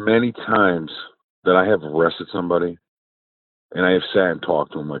been many times that I have arrested somebody, and I have sat and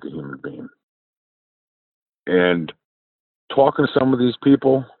talked to them like a human being. And talking to some of these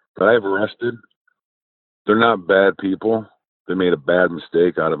people that I have arrested, they're not bad people. They made a bad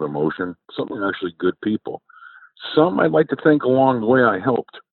mistake out of emotion. Some are actually good people. Some I'd like to think along the way I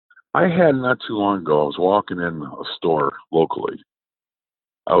helped. I had not too long ago, I was walking in a store locally.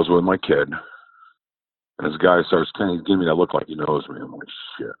 I was with my kid, and this guy starts kind of giving me that look like he knows me. I'm like,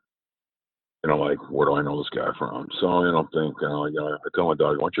 shit. And I'm like, where do I know this guy from? So, I'm thinking, I tell my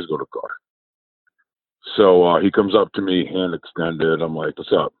dog, why don't you just go to the car? So he comes up to me, hand extended. I'm like,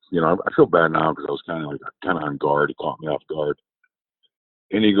 what's up? I feel bad now because I was kind of on guard. He caught me off guard.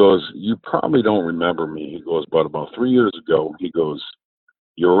 And he goes, you probably don't remember me. He goes, but about 3 years ago, he goes,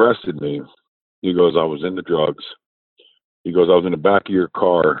 you arrested me. He goes, I was into drugs. He goes, I was in the back of your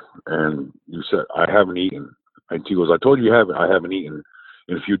car, and you said, I haven't eaten. And he goes, I told you I haven't eaten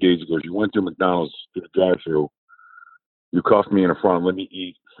in a few days. He goes, you went to McDonald's to the drive-thru. You cuffed me in the front and let me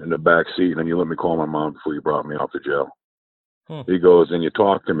eat in the back seat, and then you let me call my mom before you brought me off to jail. He goes, and you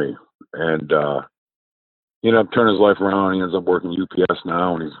talked to me. And, he ended up turning his life around. He ends up working UPS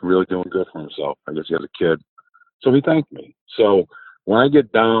now, and he's really doing good for himself. I guess he has a kid. So he thanked me. So when I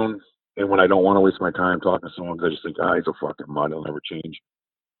get down and when I don't want to waste my time talking to someone because I just think, he's a fucking mud, he'll never change,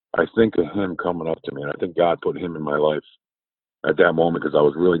 I think of him coming up to me. And I think God put him in my life at that moment because I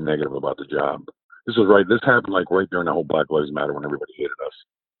was really negative about the job. This happened right during the whole Black Lives Matter when everybody hated us.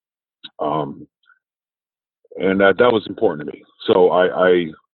 And that was important to me. So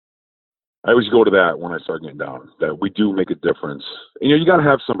I always go to that when I start getting down, that we do make a difference. And, you got to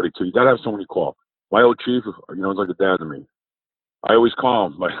have somebody, too. You got to have someone you call. My old chief, is like a dad to me. I always call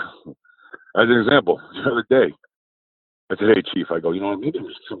him. As an example, the other day, I said, hey, Chief, I go, maybe I'm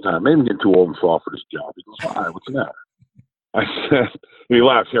getting too old and soft for this job. He goes, why? What's the matter? I said, and he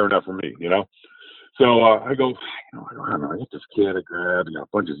laughs here enough for me, So I go, I don't know, I get this kid I grabbed, a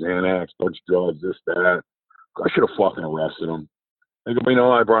bunch of Xanax, bunch of drugs, this, that. I should have fucking arrested him. I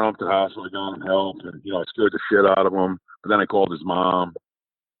go, I brought him up to the hospital, I got him help, and, I scared the shit out of him. But then I called his mom,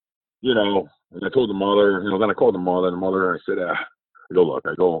 and I told the mother, then I called the mother, and I said, I go, look,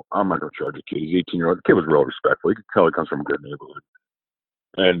 I'm not going to charge the kid. He's 18-year-old. The kid was real respectful. You could tell he comes from a good neighborhood.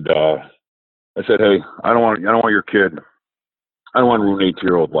 And I said, hey, I don't want your kid. I don't want to ruin an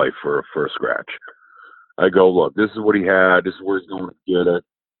 18-year-old life for a scratch. I go, look, this is what he had. This is where he's going to get it.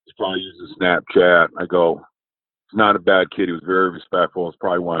 He's probably using Snapchat. I go, he's not a bad kid. He was very respectful. That's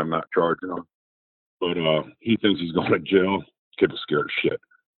probably why I'm not charging him. But he thinks he's going to jail. The kid was scared of shit.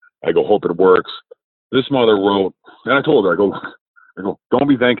 I go, hope it works. This mother wrote, and I told her, I go, don't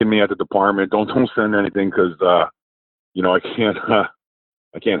be thanking me at the department. Don't send anything because, I can't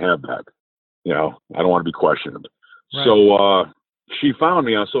have that. I don't want to be questioned. Right. So she found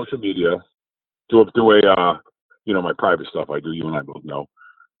me on social media through my private stuff I do. You and I both know.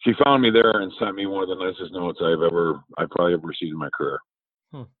 She found me there and sent me one of the nicest notes I've probably ever received in my career.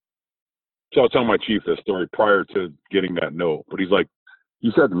 So I'll tell my chief this story prior to getting that note. But he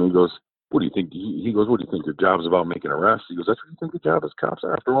said to me, he goes, what do you think? He goes, what do you think? Your job's about making arrests? He goes, that's what you think your job as cops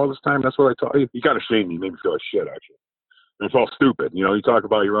after all this time? That's what I taught you? He kind of shamed me, made me feel like shit, actually. And it's all stupid. You talk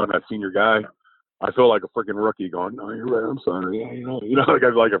about you're on that senior guy. I feel like a freaking rookie going, no, you're right, I'm sorry. Yeah, I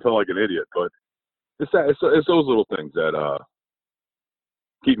felt like an idiot. But it's those little things that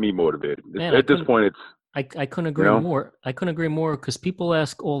keep me motivated. Man, at this point, I couldn't agree more. I couldn't agree more because people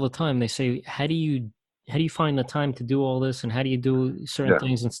ask all the time. They say, how do you find the time to do all this, and how do you do certain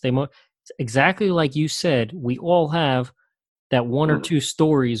things and stay more? Exactly like you said, we all have that one or two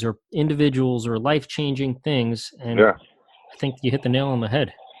stories or individuals or life-changing things, and I think you hit the nail on the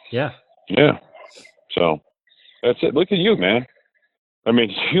head. Yeah. So that's it. Look at you, man. I mean,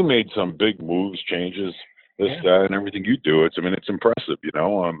 you made some big moves, changes, that, and everything you do. It's impressive.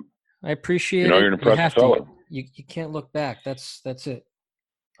 I appreciate it. You're an impressive fellow. You can't look back. That's it.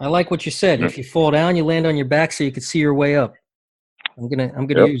 I like what you said. Yeah. If you fall down, you land on your back so you can see your way up. I'm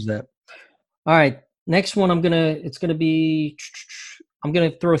gonna use that. All right. Next one, I'm gonna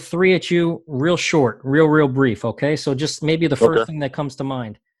throw 3 at you, real short, real brief. Okay. So just maybe the first thing that comes to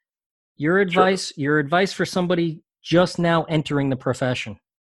mind. Your advice for somebody just now entering the profession.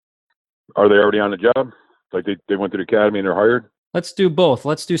 Are they already on the job? Like they went to the academy and they're hired? Let's do both.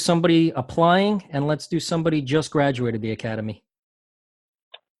 Let's do somebody applying, and let's do somebody just graduated the academy.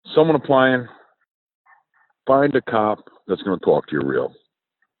 Someone applying, find a cop that's going to talk to you real.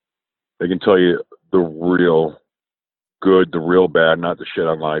 They can tell you the real good, the real bad, not the shit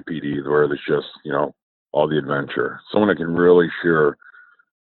on IPD where there's just, all the adventure. Someone that can really share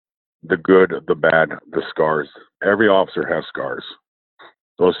the good, the bad, the scars. Every officer has scars.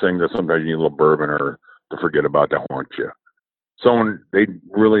 Those things that sometimes you need a little bourbon or to forget about that haunt you. Someone, they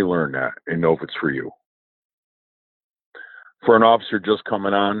really learn that and know if it's for you. For an officer just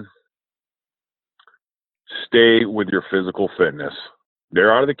coming on, stay with your physical fitness.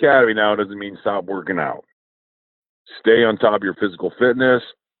 They're out of the academy now, doesn't mean stop working out. Stay on top of your physical fitness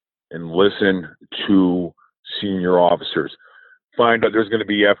and listen to senior officers. Find out there's going to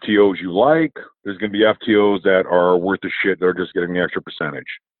be FTOs you like. There's going to be FTOs that are worth the shit. They're just getting the extra percentage.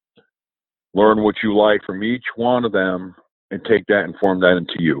 Learn what you like from each one of them and take that and form that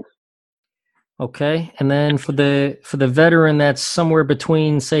into you. Okay. And then for the veteran that's somewhere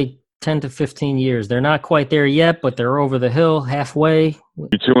between, say, 10 to 15 years, they're not quite there yet, but they're over the hill halfway. You're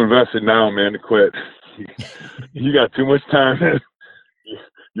too invested now, man, to quit. You got too much time.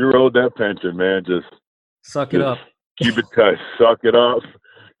 You're owed that pension, man. Just suck it up. Keep it tight. Suck it up.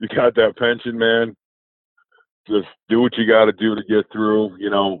 You got that pension, man. Just do what you got to do to get through.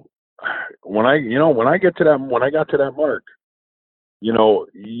 When I got to that mark,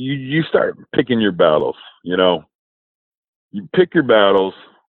 you start picking your battles. You pick your battles.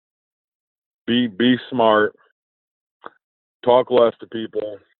 Be smart. Talk less to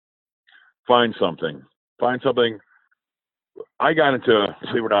people. Find something. I got into,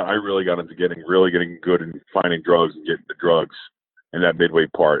 believe it or not, I really got into getting good and finding drugs and getting the drugs in that midway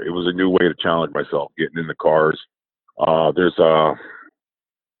part. It was a new way to challenge myself, getting in the cars. There's that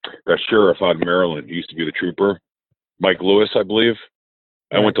sheriff out of Maryland. He used to be the trooper, Mike Lewis, I believe.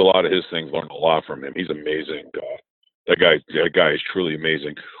 I went to a lot of his things, learned a lot from him. He's amazing. That guy is truly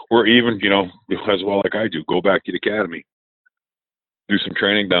amazing. Or even, as well like I do, go back to the academy, do some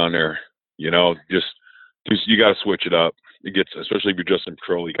training down there. You got to switch it up. It gets, especially if you're just in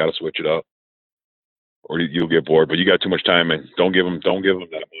patrol, you got to switch it up, or you'll get bored. But you got too much time, and don't give them that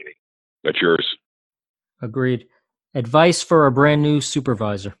money. That's yours. Agreed. Advice for a brand new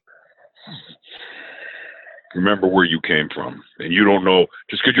supervisor. Remember where you came from, and you don't know.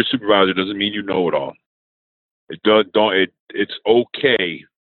 Just because you're a supervisor doesn't mean you know it all. It's okay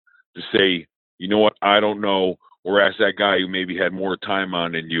to say, you know what, I don't know. Or ask that guy who maybe had more time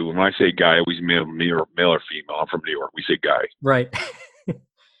on than you. And when I say guy, I always male or female. I'm from New York. We say guy. Right.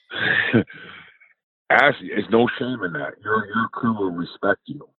 There's no shame in that. Your crew will respect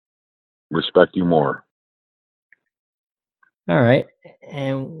you more. All right.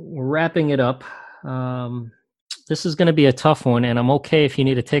 And we're wrapping it up. This is going to be a tough one, and I'm okay if you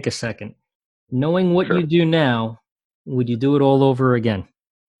need to take a second. Knowing what you do now, would you do it all over again?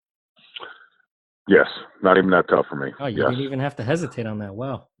 Yes, not even that tough for me. Oh, you didn't even have to hesitate on that.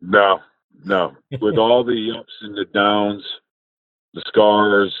 Wow. No. With all the ups and the downs, the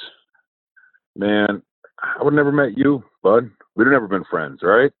scars, man, I would have never met you, bud. We'd have never been friends,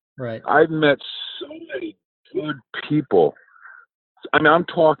 right? Right. I've met so many good people. I mean, I'm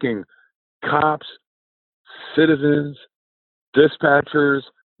talking cops, citizens, dispatchers,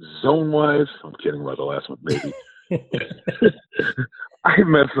 zone wives. I'm kidding about the last one, maybe. I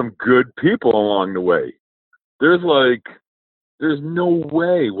met some good people along the way. There's no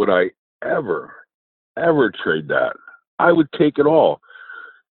way would I ever trade that. I would take it all.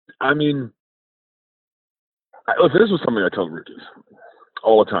 I mean, this was something I tell the rookies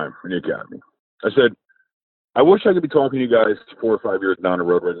all the time in the academy. I said, I wish I could be talking to you guys 4 or 5 years down the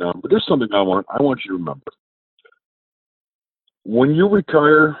road right now, but there's something I want you to remember. When you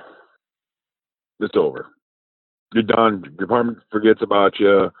retire, it's over. You're done. Your department forgets about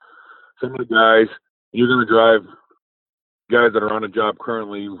you. Some of the guys, you're going to drive guys that are on a job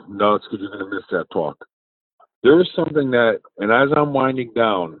currently nuts because you're going to miss that talk. There is something that, and as I'm winding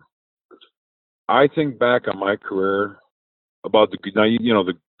down, I think back on my career about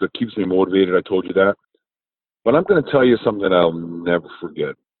that keeps me motivated. I told you that. But I'm going to tell you something that I'll never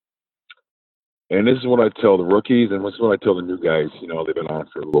forget. And this is what I tell the rookies, and this is what I tell the new guys. They've been on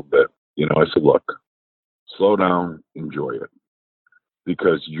for a little bit. I said, look, slow down, enjoy it.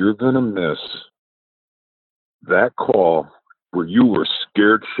 Because you're going to miss that call where you were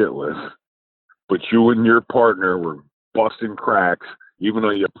scared shitless, but you and your partner were busting cracks, even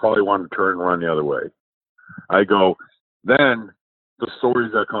though you probably wanted to turn and run the other way. I go, then the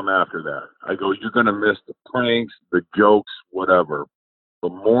stories that come after that. I go, you're going to miss the pranks, the jokes, whatever.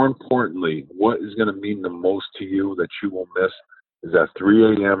 But more importantly, what is going to mean the most to you that you will miss is at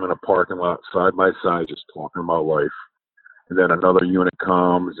 3 a.m. in a parking lot, side by side, just talking about life. And then another unit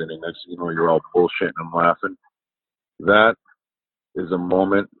comes, and the next thing you know, you're all bullshitting and laughing. That is a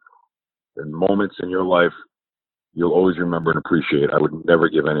moment and moments in your life you'll always remember and appreciate. I would never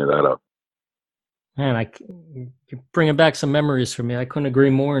give any of that up. Man, you're bringing back some memories for me. I couldn't agree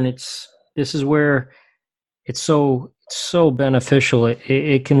more. And this is where it's so beneficial.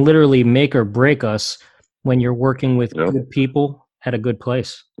 It can literally make or break us when you're working with good people at a good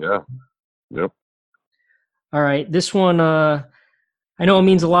place. Yeah. Yep. All right. This one, I know it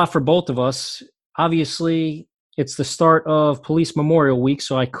means a lot for both of us. Obviously, it's the start of Police Memorial Week,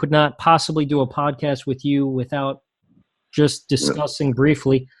 so I could not possibly do a podcast with you without just discussing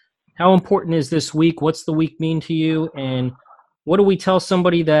briefly how important is this week? What's the week mean to you? And what do we tell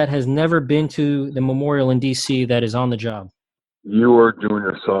somebody that has never been to the memorial in D.C. that is on the job? You are doing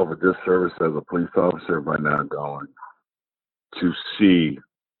yourself a disservice as a police officer by not going to see,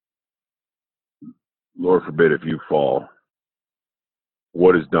 Lord forbid if you fall,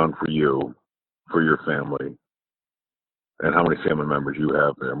 what is done for you, for your family, and how many family members you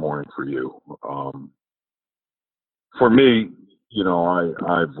have there mourning for you. For me, you know,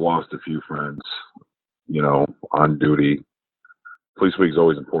 I've lost a few friends, you know, on duty. Police Week is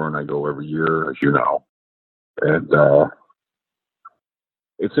always important. I go every year, as you know. And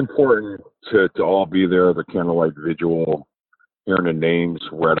it's important to all be there, the candlelight vigil, hearing the names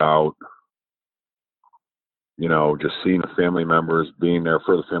read out, you know, just seeing the family members, being there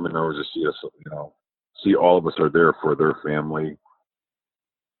for the family members to see us, you know, see all of us are there for their family.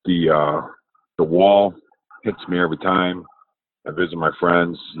 The wall hits me every time I visit my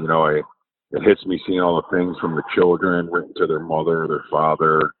friends. You know, it hits me seeing all the things from the children written to their mother, their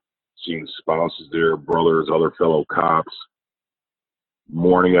father, seeing spouses there, brothers, other fellow cops,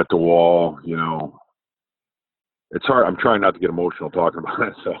 mourning at the wall. You know, it's hard. I'm trying not to get emotional talking about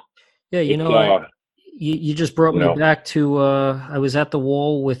it. So yeah, you know, you just brought me back to I was at the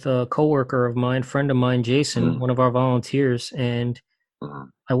wall with a coworker of mine, friend of mine, Jason, one of our volunteers, and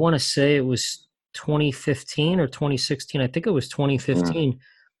I want to say it was 2015 or 2016. I think it was 2015.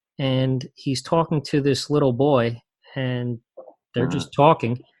 And he's talking to this little boy, and they're just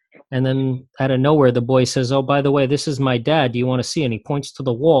talking. And then out of nowhere, the boy says, "Oh, by the way, this is my dad. Do you want to see?" And he points to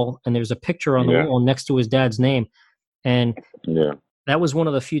the wall, and there's a picture on the wall next to his dad's name. And that was one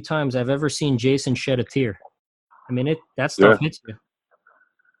of the few times I've ever seen Jason shed a tear. I mean, that stuff hits you.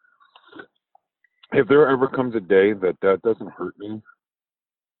 If there ever comes a day that doesn't hurt me,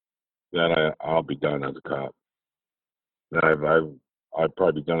 then I'll be done as a cop. And I'd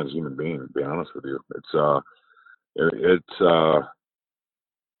probably be done as a human being, to be honest with you.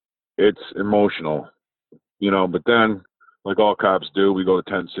 It's emotional, you know, but then, like all cops do, we go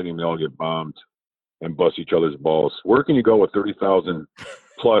to Tent City and we all get bombed and bust each other's balls. Where can you go with 30,000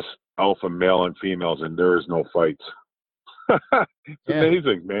 plus alpha male and females and there is no fights? It's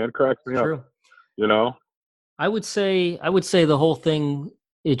amazing, man. Cracks me up. You know? I would say the whole thing,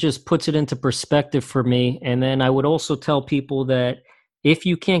 it just puts it into perspective for me. And then I would also tell people that if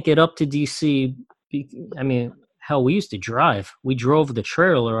you can't get up to DC, I mean, hell, we used to drive. We drove the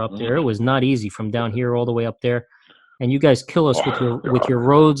trailer up there. It was not easy from down here all the way up there. And you guys kill us with your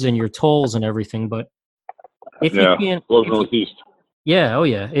roads and your tolls and everything. But if you can't,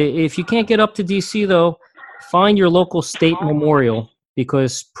 if you can't get up to DC though, find your local state memorial,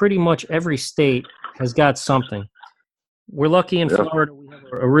 because pretty much every state has got something. We're lucky in Florida. We have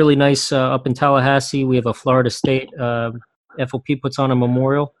a really nice up in Tallahassee. We have a Florida State FOP puts on a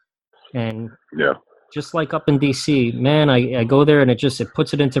memorial, and just like up in DC, man, I go there and it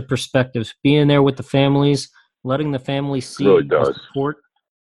puts it into perspective. Being there with the families, letting the families see the support.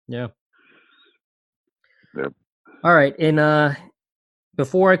 Yeah. Yep. All right, and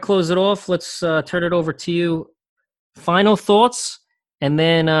before I close it off, let's turn it over to you. Final thoughts. And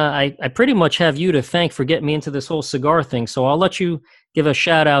then I pretty much have you to thank for getting me into this whole cigar thing. So I'll let you give a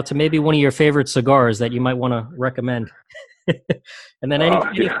shout out to maybe one of your favorite cigars that you might want to recommend. And then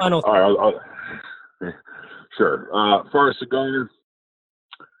any final thoughts? Sure. For a cigar,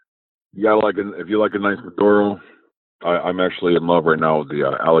 you gotta if you like a nice Maduro, I'm actually in love right now with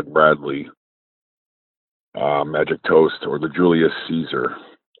the Alec Bradley Magic Toast or the Julius Caesar.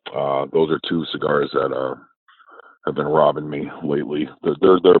 Those are two cigars that have been robbing me lately.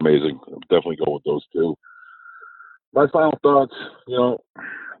 They're amazing. I'll definitely go with those two. My final thoughts, you know,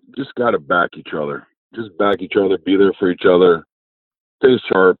 just got to back each other. Just back each other. Be there for each other. Stay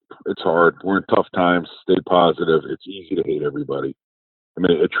sharp. It's hard. We're in tough times. Stay positive. It's easy to hate everybody. I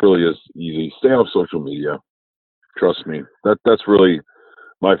mean, it truly is easy. Stay off social media. Trust me. That's really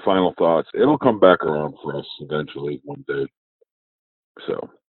my final thoughts. It'll come back around for us eventually one day. So,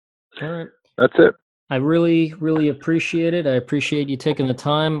 all right. That's it. I really, really appreciate it. I appreciate you taking the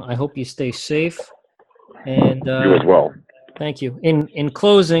time. I hope you stay safe. And you as well. Thank you. In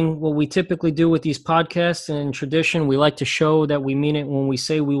closing, what we typically do with these podcasts and in tradition, we like to show that we mean it when we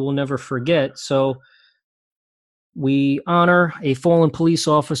say we will never forget. So we honor a fallen police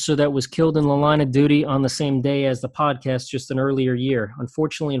officer that was killed in the line of duty on the same day as the podcast just an earlier year.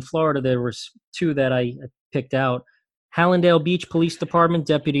 Unfortunately, in Florida, there was two that I picked out. Hallandale Beach Police Department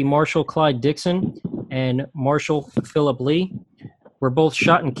Deputy Marshal Clyde Dixon and Marshal Philip Lee were both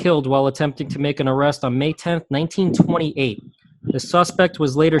shot and killed while attempting to make an arrest on May 10th, 1928. The suspect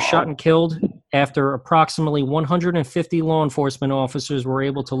was later shot and killed after approximately 150 law enforcement officers were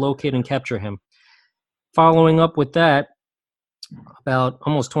able to locate and capture him. Following up with that, about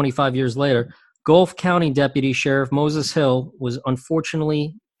almost 25 years later, Gulf County Deputy Sheriff Moses Hill was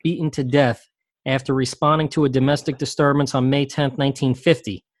unfortunately beaten to death after responding to a domestic disturbance on May 10,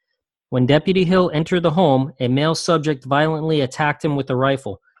 1950. When Deputy Hill entered the home, a male subject violently attacked him with a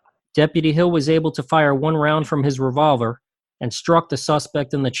rifle. Deputy Hill was able to fire one round from his revolver and struck the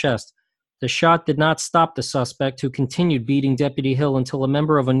suspect in the chest. The shot did not stop the suspect, who continued beating Deputy Hill until a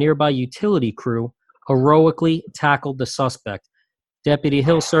member of a nearby utility crew heroically tackled the suspect. Deputy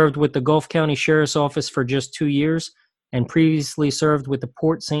Hill served with the Gulf County Sheriff's Office for just 2 years and previously served with the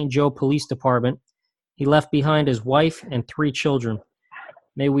Port St. Joe Police Department. He left behind his wife and 3 children.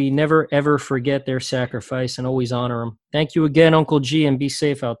 May we never, ever forget their sacrifice and always honor them. Thank you again, Uncle G, and be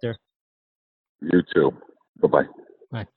safe out there. You too. Bye-bye.